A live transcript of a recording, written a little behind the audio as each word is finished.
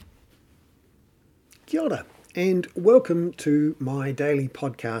Kia ora, and welcome to my daily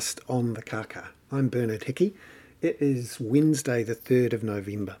podcast on the kaka. I'm Bernard Hickey. It is Wednesday the 3rd of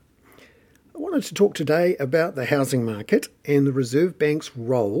November. I wanted to talk today about the housing market and the Reserve Bank's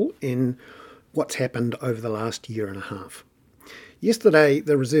role in what's happened over the last year and a half. Yesterday,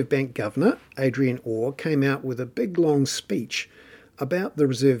 the Reserve Bank Governor, Adrian Orr, came out with a big long speech about the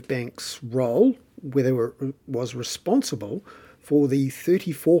Reserve Bank's role, whether it was responsible for the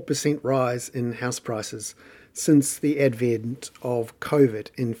 34% rise in house prices since the advent of COVID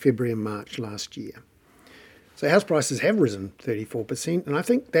in February and March last year. So house prices have risen 34%, and I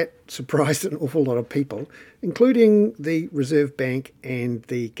think that surprised an awful lot of people, including the Reserve Bank and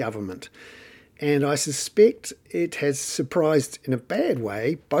the government. And I suspect it has surprised in a bad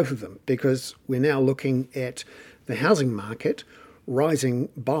way both of them, because we're now looking at the housing market rising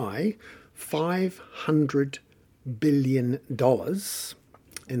by $500 billion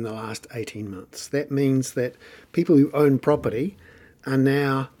in the last 18 months. That means that people who own property are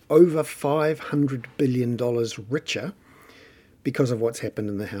now over $500 billion richer because of what's happened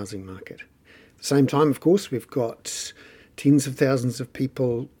in the housing market. At the same time, of course, we've got tens of thousands of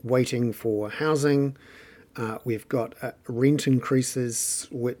people waiting for housing. We've got rent increases,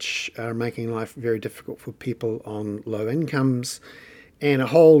 which are making life very difficult for people on low incomes. And a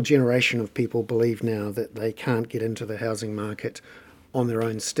whole generation of people believe now that they can't get into the housing market on their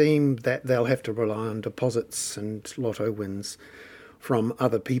own steam, that they'll have to rely on deposits and lotto wins from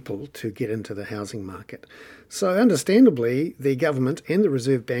other people to get into the housing market. So understandably, the government and the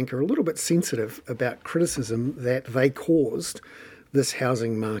Reserve Bank are a little bit sensitive about criticism that they caused this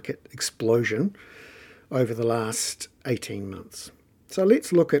housing market explosion over the last 18 months. So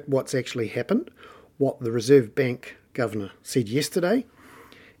let's look at what's actually happened, what the Reserve Bank Governor said yesterday,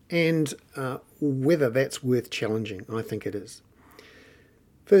 and whether that's worth challenging. I think it is.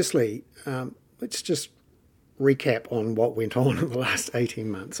 Firstly, let's just recap on what went on in the last 18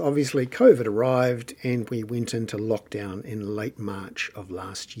 months. Obviously, COVID arrived and we went into lockdown in late March of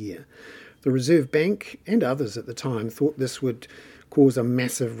last year. The Reserve Bank and others at the time thought this would cause a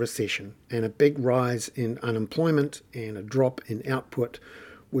massive recession and a big rise in unemployment and a drop in output,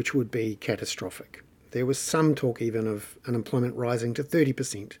 which would be catastrophic. There was some talk even of unemployment rising to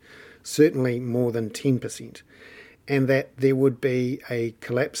 30%, certainly more than 10%, and that there would be a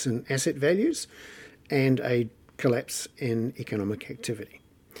collapse in asset values and a collapse in economic activity.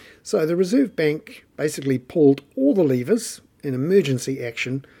 So the Reserve Bank basically pulled all the levers in emergency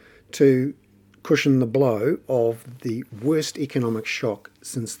action to cushion the blow of the worst economic shock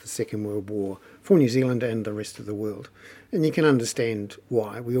since the Second World War for New Zealand and the rest of the world. And you can understand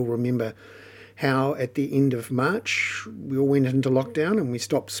why. We all remember how at the end of March we all went into lockdown and we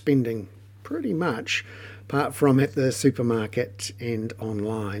stopped spending pretty much, apart from at the supermarket and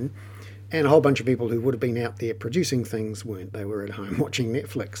online. And a whole bunch of people who would have been out there producing things weren't. They were at home watching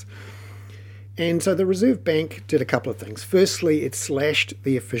Netflix. And so the Reserve Bank did a couple of things. Firstly, it slashed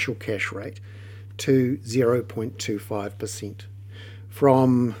the official cash rate to 0.25%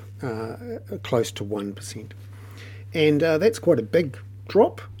 from close to 1%. And that's quite a big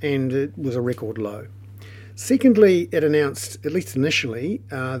drop, and it was a record low. Secondly, it announced, at least initially,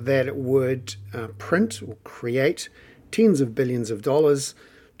 that it would print or create tens of billions of dollars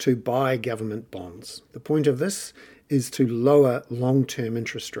to buy government bonds. The point of this is to lower long-term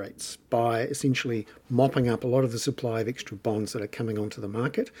interest rates by essentially mopping up a lot of the supply of extra bonds that are coming onto the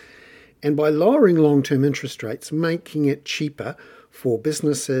market, and by lowering long-term interest rates, making it cheaper for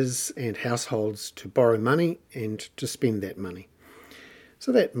businesses and households to borrow money and to spend that money.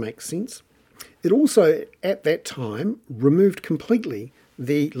 So that makes sense. It also, at that time, removed completely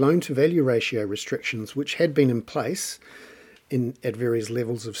the loan-to-value ratio restrictions which had been in place at various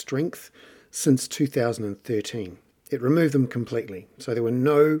levels of strength since 2013. It removed them completely. So there were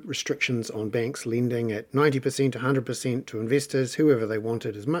no restrictions on banks lending at 90%, 100% to investors, whoever they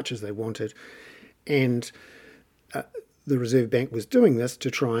wanted, as much as they wanted. And the Reserve Bank was doing this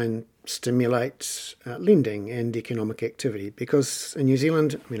to try and stimulate lending and economic activity, because in New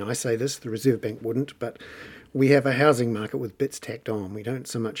Zealand, I say this, the Reserve Bank wouldn't, but we have a housing market with bits tacked on. We don't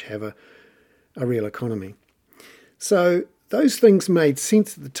so much have a real economy. So those things made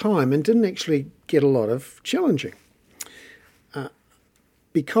sense at the time and didn't actually get a lot of challenging.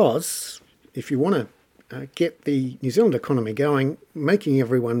 Because if you want to get the New Zealand economy going, making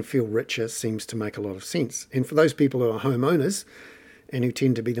everyone feel richer seems to make a lot of sense. And for those people who are homeowners and who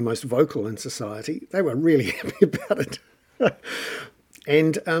tend to be the most vocal in society, they were really happy about it.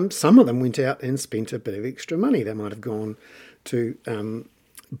 And some of them went out and spent a bit of extra money. They might have gone to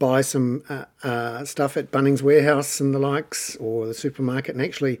buy some stuff at Bunnings Warehouse and the likes, or the supermarket, and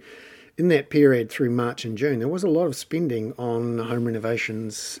actually in that period through March and June, there was a lot of spending on home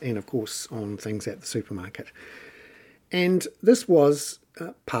renovations and, of course, on things at the supermarket. And this was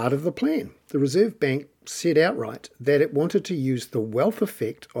part of the plan. The Reserve Bank said outright that it wanted to use the wealth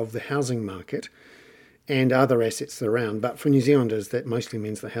effect of the housing market and other assets around, but for New Zealanders that mostly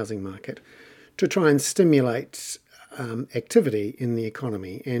means the housing market, to try and stimulate activity in the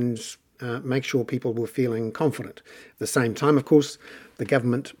economy and make sure people were feeling confident. At the same time, of course, the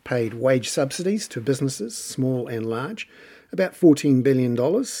government paid wage subsidies to businesses, small and large, about $14 billion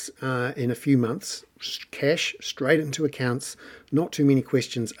in a few months, cash straight into accounts, not too many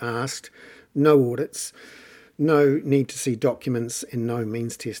questions asked, no audits, no need to see documents, and no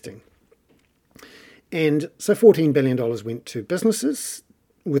means testing. And so $14 billion went to businesses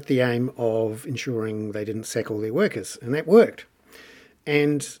with the aim of ensuring they didn't sack all their workers, and that worked.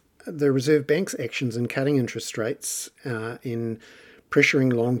 And the Reserve Bank's actions in cutting interest rates, in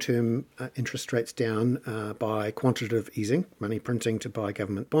pressuring long-term interest rates down by quantitative easing, money printing to buy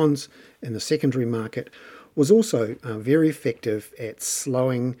government bonds in the secondary market, was also very effective at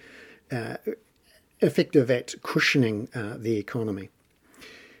cushioning the economy.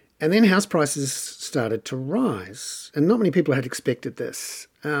 And then house prices started to rise, and not many people had expected this.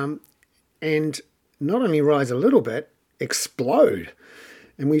 And not only rise a little bit, explode.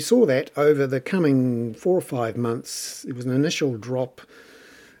 And we saw that over the coming 4 or 5 months. It was an initial drop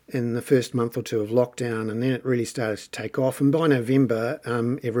in the first month or two of lockdown, and then it really started to take off. And by November,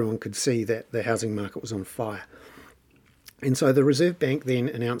 everyone could see that the housing market was on fire. And so the Reserve Bank then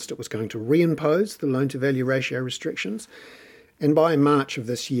announced it was going to reimpose the loan-to-value ratio restrictions. And by March of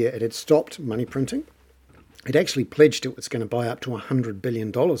this year, it had stopped money printing. It actually pledged it was going to buy up to $100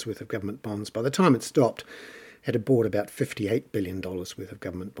 billion worth of government bonds. By the time it stopped, it had bought about $58 billion worth of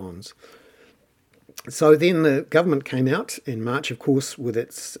government bonds. So then the government came out in March, of course, with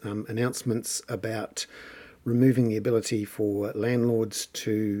its announcements about removing the ability for landlords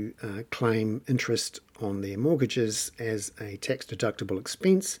to claim interest on their mortgages as a tax-deductible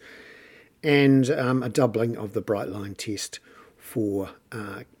expense, and a doubling of the Bright Line test for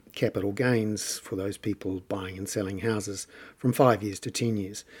capital gains for those people buying and selling houses from 5 years to 10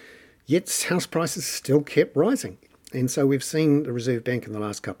 years. Yet house prices still kept rising. And so we've seen the Reserve Bank in the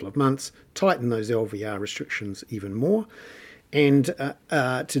last couple of months tighten those LVR restrictions even more. And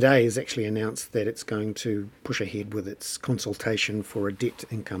today has actually announced that it's going to push ahead with its consultation for a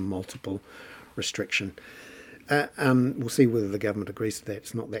debt-to-income multiple restriction. We'll see whether the government agrees to that.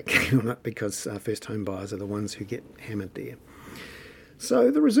 It's not that keen on it because first home buyers are the ones who get hammered there.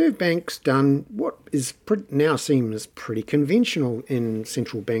 So the Reserve Bank's done what is now seen as pretty conventional in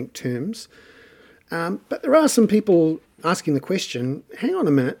central bank terms. But there are some people asking the question, hang on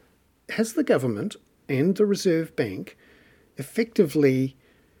a minute, has the government and the Reserve Bank effectively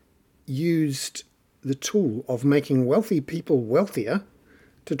used the tool of making wealthy people wealthier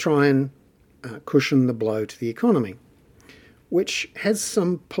to try and cushion the blow to the economy, which has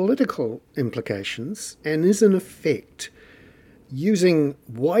some political implications and is in effect using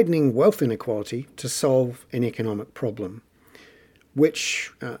widening wealth inequality to solve an economic problem, which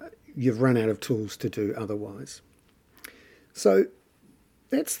you've run out of tools to do otherwise. So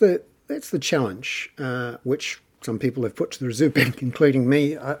that's the challenge, which some people have put to the Reserve Bank, including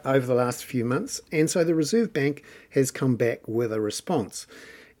me, over the last few months. And so the Reserve Bank has come back with a response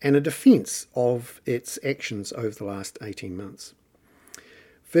and a defence of its actions over the last 18 months.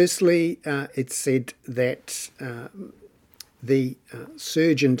 Firstly, it said that the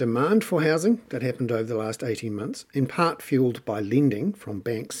surge in demand for housing that happened over the last 18 months, in part fuelled by lending from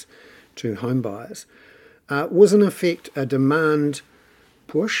banks to home buyers, was in effect a demand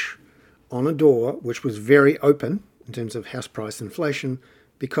push on a door which was very open in terms of house price inflation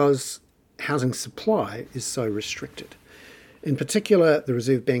because housing supply is so restricted. In particular, the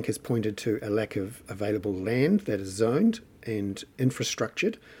Reserve Bank has pointed to a lack of available land that is zoned and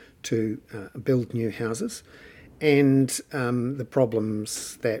infrastructured to build new houses, and the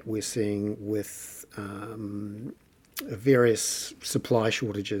problems that we're seeing with various supply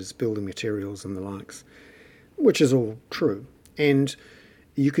shortages, building materials and the likes, which is all true. And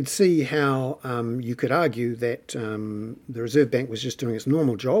you could see how you could argue that the Reserve Bank was just doing its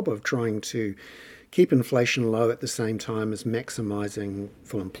normal job of trying to keep inflation low at the same time as maximising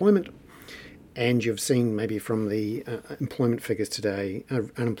full employment. And you've seen maybe from the employment figures today,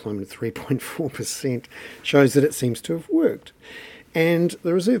 unemployment of 3.4% shows that it seems to have worked. And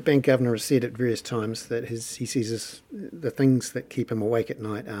the Reserve Bank governor has said at various times that he sees the things that keep him awake at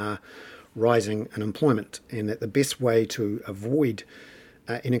night are rising unemployment, and that the best way to avoid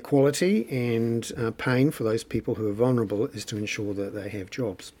inequality and pain for those people who are vulnerable is to ensure that they have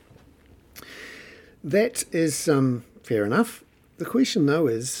jobs. That is fair enough. The question, though,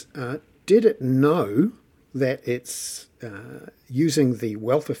 is did it know that it's using the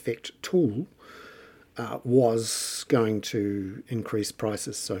wealth effect tool was going to increase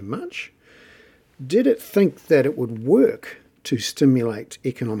prices so much? Did it think that it would work to stimulate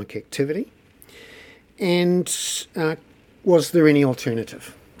economic activity? And was there any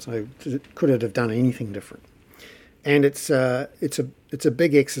alternative? So could it have done anything different? And it's a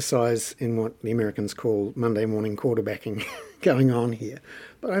big exercise in what the Americans call Monday morning quarterbacking going on here.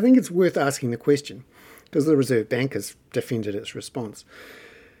 But I think it's worth asking the question because the Reserve Bank has defended its response.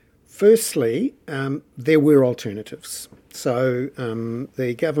 Firstly, there were alternatives. So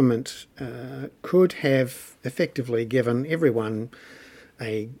the government could have effectively given everyone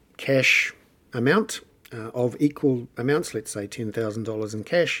a cash amount of equal amounts, let's say $10,000 in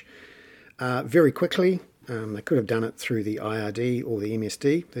cash, very quickly. They could have done it through the IRD or the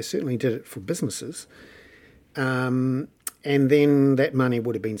MSD. They certainly did it for businesses. And then that money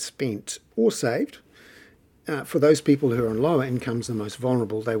would have been spent or saved. For those people who are on lower incomes, the most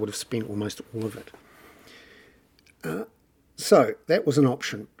vulnerable, they would have spent almost all of it. So that was an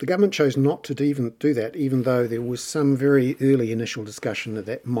option. The government chose not to even do that, even though there was some very early initial discussion that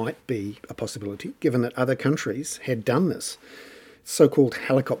that might be a possibility, given that other countries had done this, so-called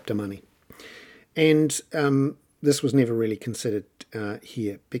helicopter money. And this was never really considered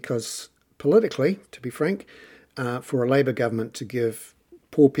here because politically, to be frank, for a Labour government to give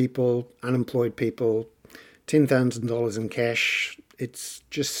poor people, unemployed people, $10,000 in cash, it's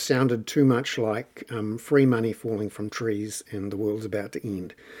just sounded too much like free money falling from trees and the world's about to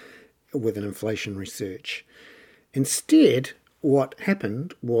end with an inflationary surge. Instead, what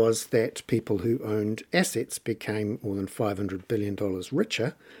happened was that people who owned assets became more than $500 billion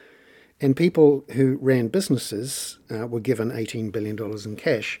richer, and people who ran businesses were given $18 billion in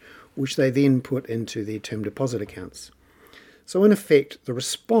cash, which they then put into their term deposit accounts. So in effect, the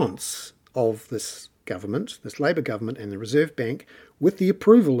response of this government, this Labour government and the Reserve Bank, with the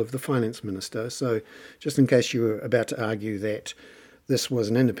approval of the Finance Minister, so just in case you were about to argue that this was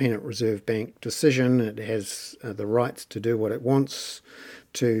an independent Reserve Bank decision, it has the right to do what it wants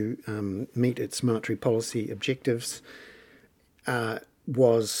to meet its monetary policy objectives,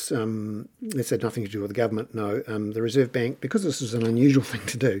 this had nothing to do with the government, no. The Reserve Bank, because this was an unusual thing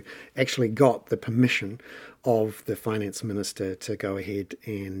to do, actually got the permission of the Finance Minister to go ahead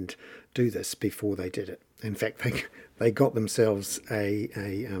and do this before they did it. In fact, they got themselves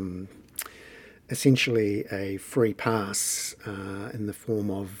essentially a free pass in the form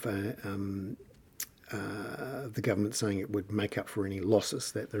of the government saying it would make up for any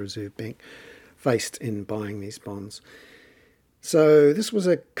losses that the Reserve Bank faced in buying these bonds. So this was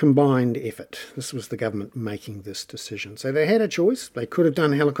a combined effort. This was the government making this decision. So they had a choice. They could have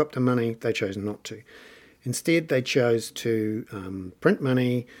done helicopter money. They chose not to. Instead, they chose to print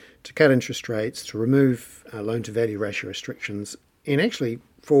money, to cut interest rates, to remove loan-to-value ratio restrictions, and actually,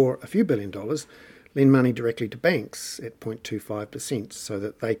 for a few $1 billion, lend money directly to banks at 0.25% so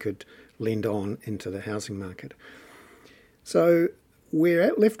that they could lend on into the housing market. So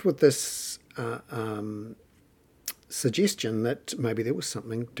we're left with this suggestion that maybe there was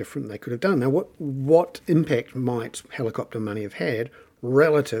something different they could have done. Now, what impact might helicopter money have had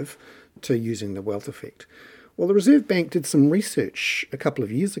relative to using the wealth effect? Well, the Reserve Bank did some research a couple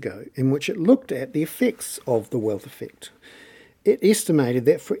of years ago in which it looked at the effects of the wealth effect. It estimated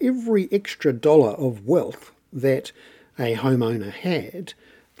that for every extra dollar of wealth that a homeowner had,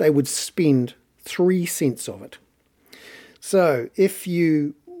 they would spend 3 cents of it. So if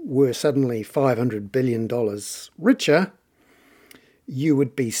you were suddenly $500 billion richer, you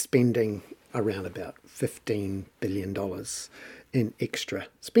would be spending around about $15 billion in extra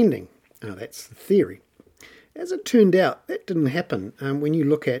spending. Now, that's the theory. As it turned out, that didn't happen. When you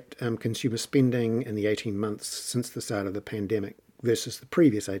look at consumer spending in the 18 months since the start of the pandemic versus the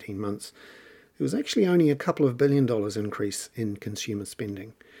previous 18 months, there was actually only a couple of $1 billion increase in consumer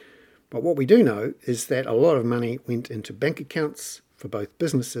spending. But what we do know is that a lot of money went into bank accounts for both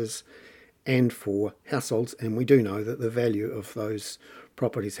businesses and for households, and we do know that the value of those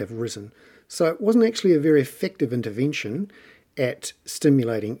properties have risen. So it wasn't actually a very effective intervention at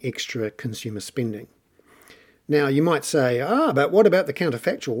stimulating extra consumer spending. Now, you might say, but what about the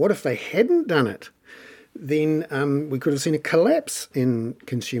counterfactual? What if they hadn't done it? Then we could have seen a collapse in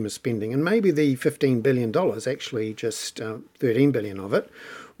consumer spending, and maybe the $15 billion, actually just $13 billion of it,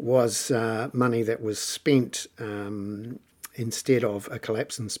 was money that was spent instead of a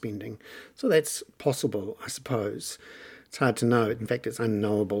collapse in spending. So that's possible, I suppose. It's hard to know. In fact, it's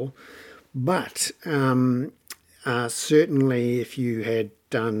unknowable. But Certainly, if you had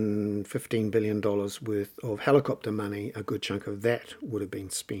done $15 billion worth of helicopter money, a good chunk of that would have been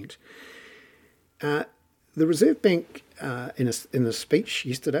spent. The Reserve Bank, in a speech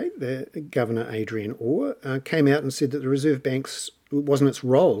yesterday, the Governor Adrian Orr came out and said that the Reserve Bank's it wasn't its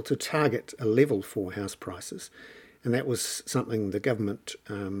role to target a level for house prices, and that was something the government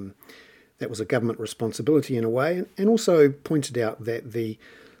that was a government responsibility in a way, and also pointed out that the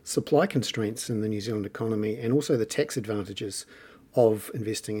supply constraints in the New Zealand economy and also the tax advantages of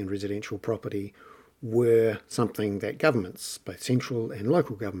investing in residential property were something that governments, both central and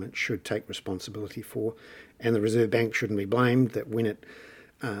local government, should take responsibility for, and the Reserve Bank shouldn't be blamed that when it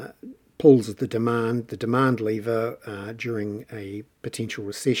pulls the demand lever during a potential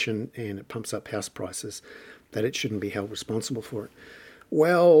recession and it pumps up house prices, that it shouldn't be held responsible for it.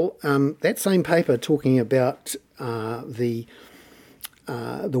 Well, that same paper talking about the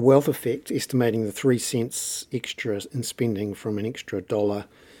wealth effect, estimating the 3 cents extra in spending from an extra dollar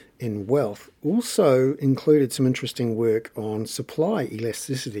in wealth, also included some interesting work on supply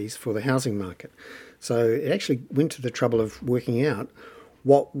elasticities for the housing market. So it actually went to the trouble of working out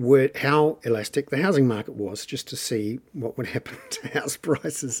how elastic the housing market was, just to see what would happen to house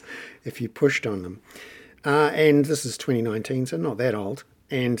prices if you pushed on them. And this is 2019, so not that old.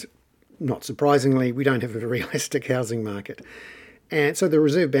 And not surprisingly, we don't have a very elastic housing market. And so the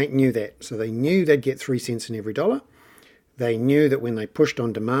Reserve Bank knew that. So they knew they'd get 3 cents in every dollar. They knew that when they pushed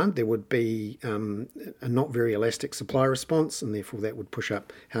on demand, there would be a not very elastic supply response, and therefore that would push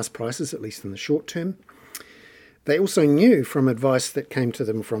up house prices, at least in the short term. They also knew from advice that came to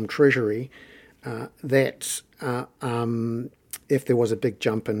them from Treasury that if there was a big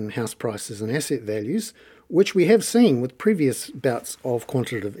jump in house prices and asset values, which we have seen with previous bouts of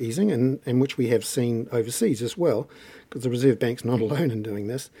quantitative easing and which we have seen overseas as well, because the Reserve Bank's not alone in doing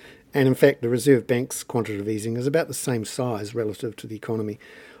this. And in fact, the Reserve Bank's quantitative easing is about the same size relative to the economy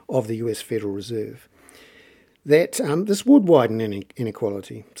of the US Federal Reserve. That this would widen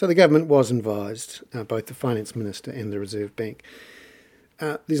inequality. So the government was advised, both the Finance Minister and the Reserve Bank.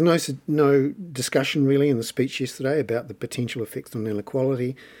 There's no discussion really in the speech yesterday about the potential effects on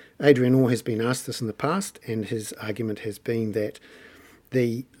inequality. Adrian Orr has been asked this in the past, and his argument has been that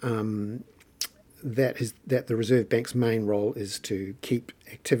the Reserve Bank's main role is to keep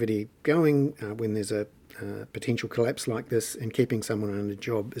activity going when there's a potential collapse like this, and keeping someone in a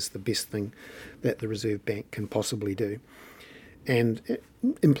job is the best thing that the Reserve Bank can possibly do. And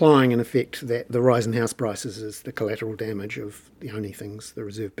implying in effect that the rise in house prices is the collateral damage of the only things the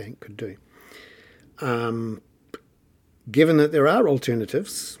Reserve Bank could do. Given that there are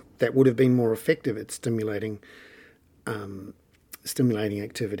alternatives that would have been more effective at stimulating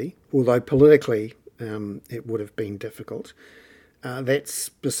activity, although politically it would have been difficult, that's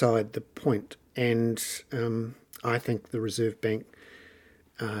beside the point. And I think the Reserve Bank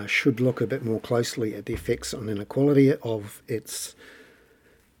should look a bit more closely at the effects on inequality of its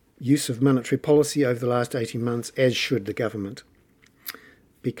use of monetary policy over the last 18 months, as should the government,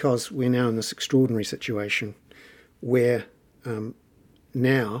 because we're now in this extraordinary situation where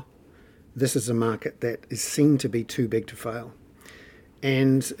now this is a market that is seen to be too big to fail.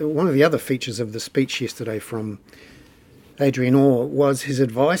 And one of the other features of the speech yesterday from Adrian Orr was his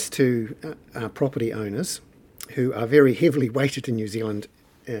advice to property owners who are very heavily weighted in New Zealand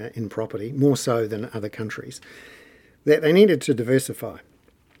in property, more so than other countries, that they needed to diversify.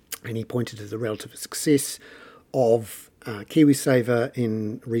 And he pointed to the relative success of KiwiSaver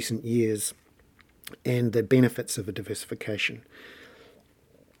in recent years and the benefits of a diversification,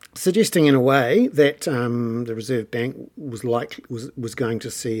 suggesting in a way that the Reserve Bank was going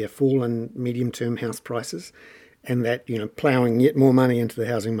to see a fall in medium-term house prices, and that ploughing yet more money into the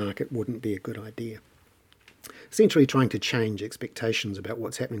housing market wouldn't be a good idea. Essentially trying to change expectations about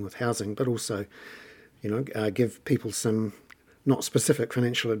what's happening with housing, but also give people some not specific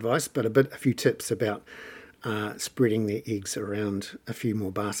financial advice, but a few tips about spreading their eggs around a few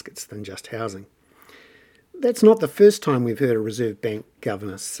more baskets than just housing. That's not the first time we've heard a Reserve Bank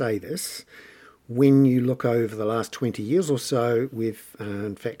governor say this. When you look over the last 20 years or so, we've,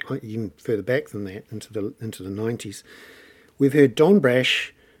 in fact, even further back than that, into the 90s, we've heard Don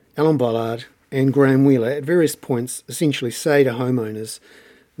Brash, Alan Bollard and Graham Wheeler at various points essentially say to homeowners,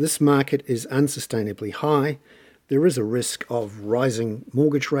 this market is unsustainably high, there is a risk of rising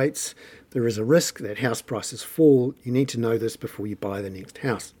mortgage rates, there is a risk that house prices fall, you need to know this before you buy the next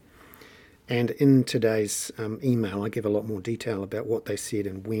house. And in today's email, I give a lot more detail about what they said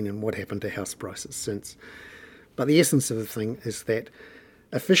and when and what happened to house prices since. But the essence of the thing is that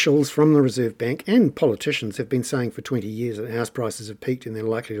officials from the Reserve Bank and politicians have been saying for 20 years that house prices have peaked and they're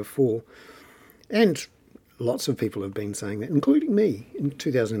likely to fall. And lots of people have been saying that, including me. In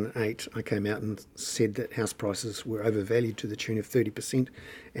 2008, I came out and said that house prices were overvalued to the tune of 30%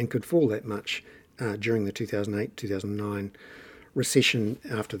 and could fall that much during the 2008-2009 recession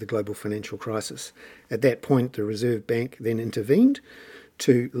after the global financial crisis. At that point, the Reserve Bank then intervened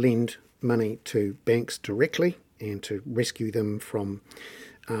to lend money to banks directly and to rescue them from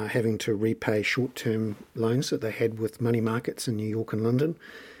having to repay short-term loans that they had with money markets in New York and London.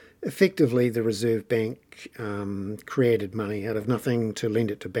 Effectively, the Reserve Bank created money out of nothing to lend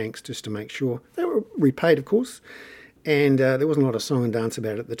it to banks just to make sure they were repaid, of course. And there wasn't a lot of song and dance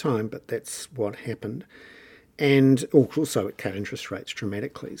about it at the time, but that's what happened. And also it cut interest rates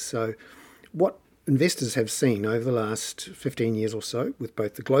dramatically. So what investors have seen over the last 15 years or so, with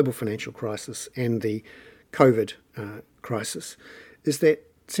both the global financial crisis and the COVID crisis, is that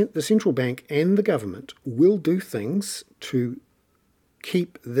the central bank and the government will do things to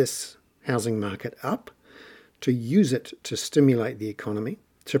keep this housing market up, to use it to stimulate the economy,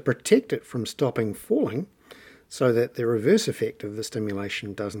 to protect it from stopping falling so that the reverse effect of the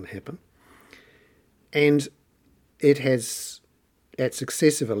stimulation doesn't happen. And it has, at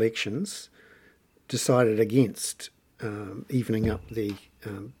successive elections, decided against evening up the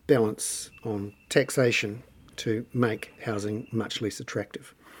balance on taxation to make housing much less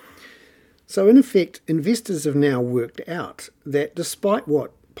attractive. So in effect, investors have now worked out that despite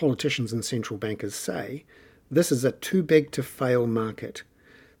what politicians and central bankers say, this is a too big to fail market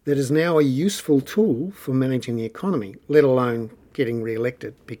that is now a useful tool for managing the economy, let alone getting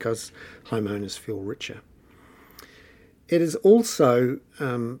re-elected because homeowners feel richer. It is also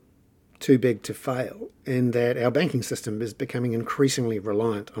too big to fail in that our banking system is becoming increasingly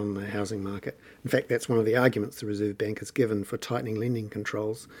reliant on the housing market. In fact, that's one of the arguments the Reserve Bank has given for tightening lending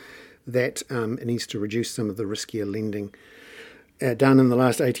controls, that it needs to reduce some of the riskier lending done in the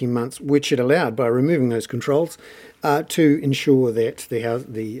last 18 months, which it allowed by removing those controls to ensure that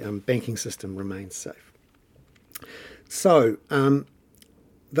the banking system remains safe. So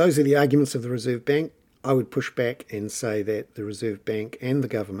those are the arguments of the Reserve Bank. I would push back and say that the Reserve Bank and the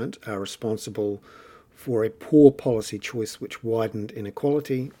government are responsible for a poor policy choice which widened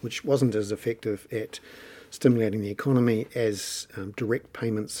inequality, which wasn't as effective at stimulating the economy as direct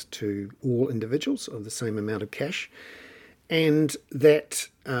payments to all individuals of the same amount of cash, and that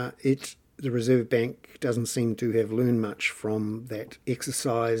the Reserve Bank doesn't seem to have learned much from that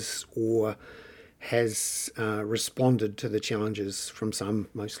exercise or has responded to the challenges from some,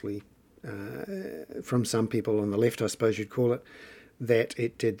 mostly from some people on the left, I suppose you'd call it, that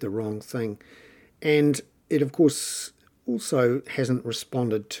it did the wrong thing. And it, of course, also hasn't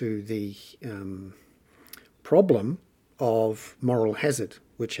responded to the problem of moral hazard,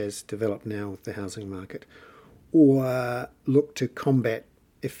 which has developed now with the housing market, or look to combat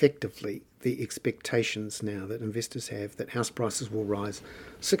effectively the expectations now that investors have that house prices will rise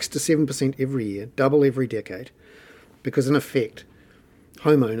 6 to 7% every year, double every decade, because in effect,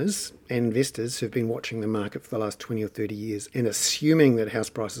 homeowners and investors who've been watching the market for the last 20 or 30 years and assuming that house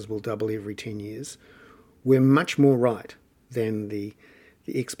prices will double every 10 years, were much more right than the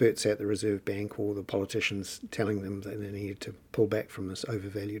experts at the Reserve Bank or the politicians telling them that they needed to pull back from this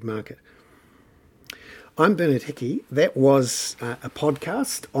overvalued market. I'm Bernard Hickey. That was a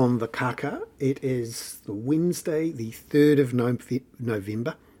podcast on the kaka. It is the Wednesday, the 3rd of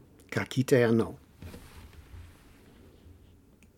November. Ka kite anō.